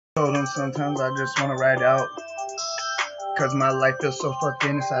Told him sometimes I just wanna ride out, cause my life feels so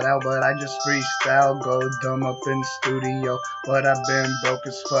fucking inside out. But I just freestyle, go dumb up in the studio. But I've been broke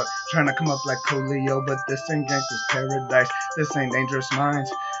as fuck, trying to come up like Coolio. But this ain't gangsta's paradise, this ain't dangerous minds.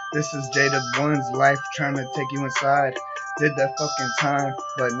 This is Jada One's life, trying to take you inside. Did that fucking time,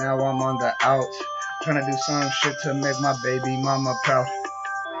 but now I'm on the out, trying to do some shit to make my baby mama proud.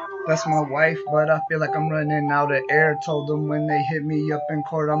 That's my wife, but I feel like I'm running out of air. Told them when they hit me up in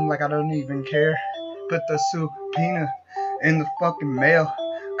court, I'm like, I don't even care. Put the subpoena in the fucking mail,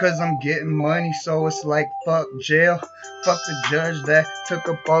 cause I'm getting money, so it's like fuck jail. Fuck the judge that took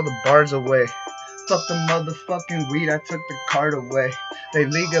up all the bars away. Fuck the motherfucking weed, I took the card away. They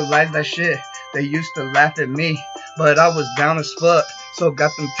legalized that shit, they used to laugh at me, but I was down as fuck, so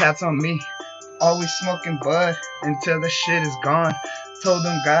got them tats on me. Always smoking bud until the shit is gone. Told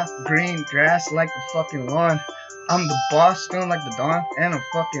them got green grass like the fucking lawn. I'm the boss, feeling like the dawn, and I'm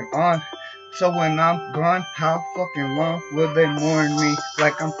fucking on. So when I'm gone, how fucking long will they mourn me?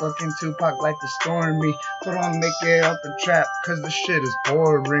 Like I'm fucking Tupac, like the Stormy. Put on, make it out the trap, cause the shit is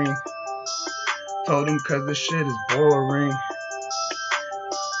boring. Told them cause the shit is boring.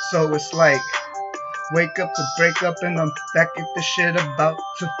 So it's like, wake up to break up and I'm back at the shit, about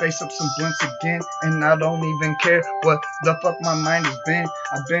to face up some blunts again. And I don't even care what the fuck my mind has been.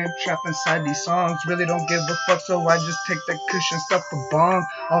 I've been trapped inside these songs, really don't give a fuck, so I just take that cushion, stuff a bong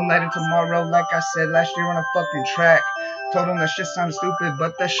all night and tomorrow, like I said last year on a fucking track. Told them that shit sounded stupid,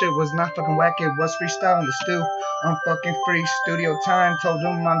 but that shit was not fucking whack, it was freestyle in the stew. On fucking free studio time, told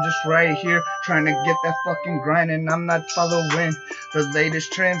them I'm just right here trying to get that fucking grind, and I'm not following the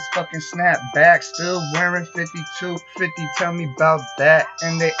latest trends, fucking snap back, still wearing 52, 50, tell me about that.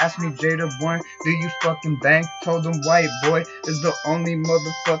 And they asked me, Jada Boy, do you fucking bang? Told them white boy is the only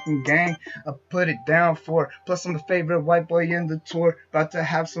motherfucking gang I put it down for. Plus I'm the favorite white boy in the tour, about to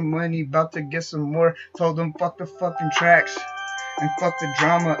have some money, about to get some more. Told them fuck the fucking tracks and fuck the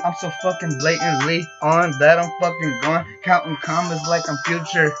drama. I'm so fucking blatantly on that I'm fucking gone, counting commas like I'm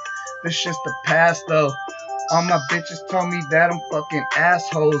future. This shit's the past though. All my bitches told me that I'm fucking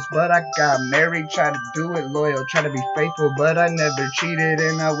assholes, but I got married, tried to do it loyal, try to be faithful, but I never cheated,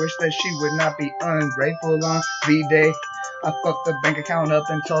 and I wish that she would not be ungrateful on V-Day. I fucked the bank account up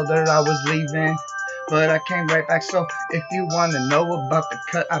and told her I was leaving, but I came right back. So if you want to know about the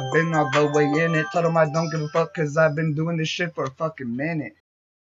cut, I've been all the way in it. Told them I don't give a fuck, cause I've been doing this shit for a fucking minute.